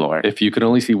one. Oh, Lord. If you could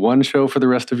only see one show for the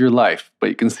rest of your life, but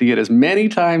you can see it as many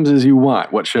times as you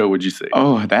want, what show would you see?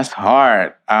 Oh, that's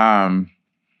hard.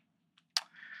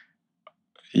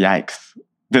 Yikes.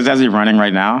 Is it running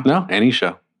right now? No, any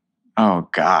show. Oh,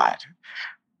 God.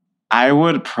 I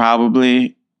would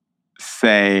probably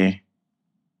say...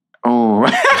 Oh,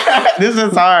 this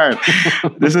is hard.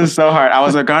 This is so hard. I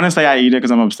was going to say Aida because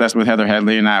I'm obsessed with Heather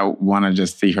Headley and I want to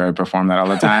just see her perform that all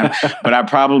the time. But I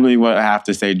probably would have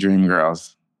to say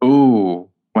Dreamgirls. Ooh.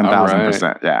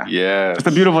 1,000%. Yeah. Yes. It's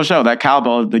a beautiful show. That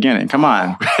cowbell at the beginning. Come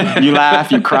on. You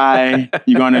laugh, you cry,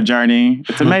 you go on a journey.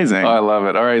 It's amazing. Oh, I love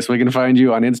it. All right. So we can find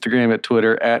you on Instagram, at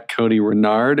Twitter, at Cody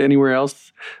Renard. Anywhere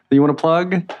else that you want to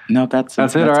plug? No, that's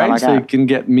it. All right. So you can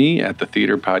get me at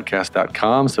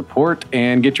thetheaterpodcast.com. Support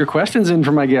and get your questions in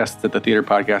for my guests at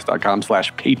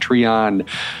thetheaterpodcast.com/Patreon.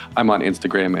 I'm on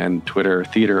Instagram and Twitter,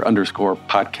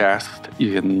 theater_podcast.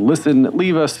 You can listen,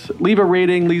 leave a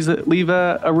rating, leave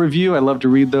a review. I love to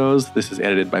read those. This is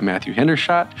edited by Matthew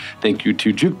Hendershot. Thank you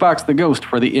to Jukebox the Ghost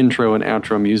for the intro and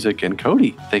outro music. And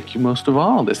Cody, thank you most of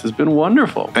all. This has been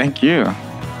wonderful. Thank you.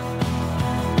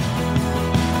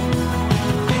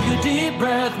 Take a deep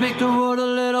breath, make the world a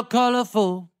little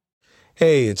colorful.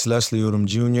 Hey, it's Leslie Odom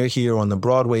Jr. here on the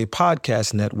Broadway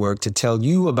Podcast Network to tell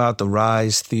you about the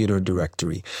Rise Theater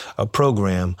Directory, a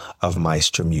program of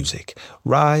Maestro Music.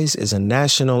 Rise is a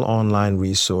national online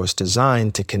resource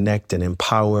designed to connect and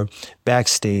empower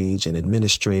backstage and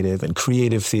administrative and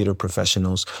creative theater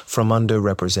professionals from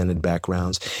underrepresented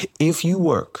backgrounds. If you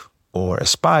work or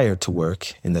aspire to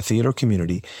work in the theater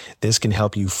community, this can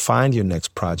help you find your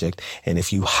next project. And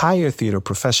if you hire theater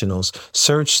professionals,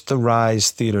 search the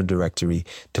Rise Theater Directory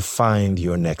to find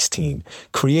your next team.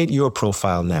 Create your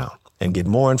profile now and get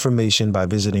more information by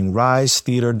visiting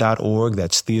risetheater.org.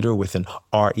 That's theater with an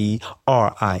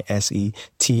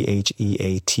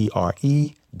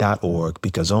RERISETHEATRE.org,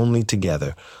 because only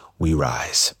together we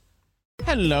rise.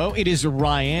 Hello, it is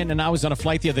Ryan, and I was on a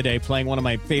flight the other day playing one of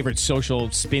my favorite social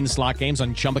spin slot games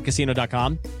on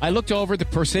ChumbaCasino.com. I looked over at the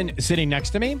person sitting next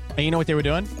to me, and you know what they were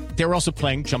doing? They were also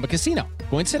playing Chumba Casino.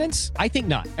 Coincidence? I think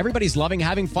not. Everybody's loving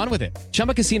having fun with it.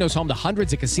 Chumba Casino is home to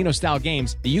hundreds of casino-style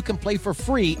games that you can play for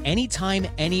free anytime,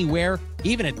 anywhere,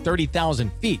 even at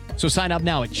 30,000 feet. So sign up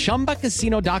now at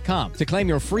ChumbaCasino.com to claim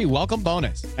your free welcome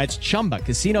bonus. That's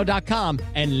ChumbaCasino.com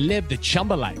and live the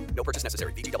Chumba life. No purchase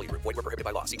necessary. VGW. Void where prohibited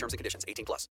by law. See terms and conditions.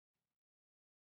 18+.